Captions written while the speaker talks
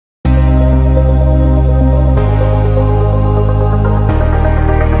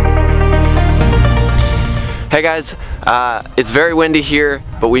Hey guys, it's very windy here,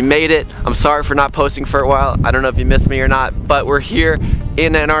 but we made it. I'm sorry for not posting for a while. I don't know if you missed me or not, but we're here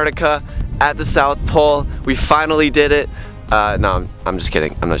in Antarctica at the South Pole. We finally did it. No, I'm just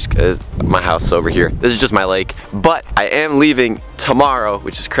kidding. I'm not just, my house is over here. This is just my lake. But I am leaving tomorrow,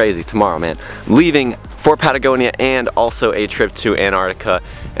 which is crazy. Tomorrow, man. I'm leaving for Patagonia and also a trip to Antarctica.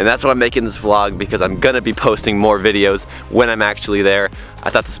 And that's why I'm making this vlog, because I'm gonna be posting more videos when I'm actually there. I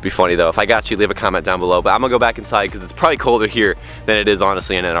thought this would be funny though. If I got you, leave a comment down below. But I'm gonna go back inside because it's probably colder here than it is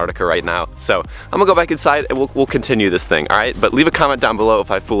honestly in Antarctica right now. So I'm gonna go back inside and we'll continue this thing, alright? But leave a comment down below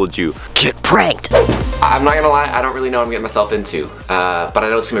if I fooled you. Get pranked! I'm not gonna lie, I don't really know what I'm getting myself into. But I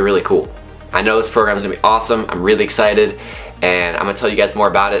know it's gonna be really cool. I know this program is gonna be awesome. I'm really excited. And I'm gonna tell you guys more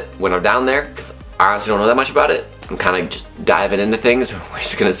about it when I'm down there, because I honestly don't know that much about it. I'm kind of just diving into things. We're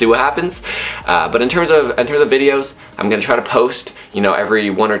just gonna see what happens. But in terms of videos, I'm gonna try to post, you know, every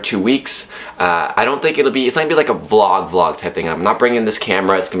 1 or 2 weeks. I don't think it's not gonna be like a vlog type thing. I'm not bringing this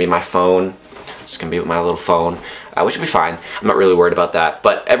camera. It's gonna be my phone. It's gonna be with my little phone, which will be fine. I'm not really worried about that.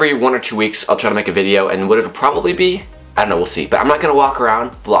 But every 1 or 2 weeks, I'll try to make a video, and what it'll probably be, I don't know, we'll see. But I'm not gonna walk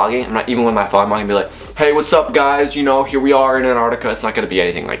around vlogging. I'm not, even with my phone, I'm not gonna be like, hey, what's up guys, you know, here we are in Antarctica. It's not gonna be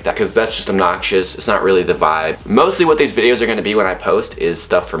anything like that, because that's just obnoxious. It's not really the vibe. Mostly what these videos are gonna be when I post is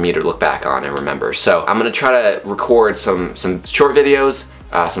stuff for me to look back on and remember. So I'm gonna try to record some short videos,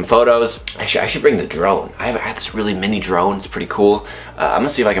 some photos. Actually, I should bring the drone. I have this really mini drone. It's pretty cool. I'm gonna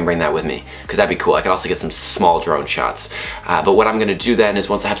see if I can bring that with me, because that'd be cool. I could also get some small drone shots. But what I'm gonna do then is,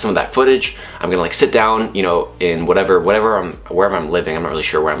 once I have some of that footage, I'm gonna like sit down, you know, in wherever I'm living. I'm not really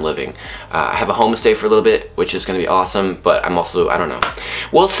sure where I'm living. I have a homestay for a little bit, which is gonna be awesome. But I'm also, I don't know.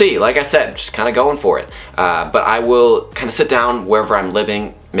 We'll see. Like I said, just kind of going for it. But I will kind of sit down wherever I'm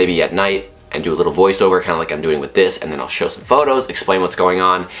living, maybe at night, and do a little voiceover, kind of like I'm doing with this, and then I'll show some photos, explain what's going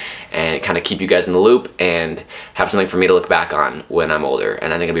on, and kind of keep you guys in the loop, and have something for me to look back on when I'm older,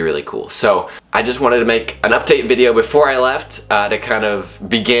 and I think it'll be really cool. So I just wanted to make an update video before I left to kind of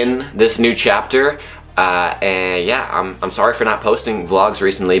begin this new chapter, and yeah, I'm sorry for not posting vlogs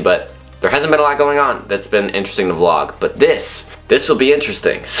recently, but there hasn't been a lot going on that's been interesting to vlog, but this will be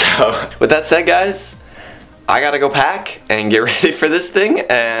interesting. So with that said, guys, I gotta go pack and get ready for this thing,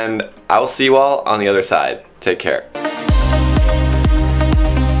 and I'll see you all on the other side. Take care.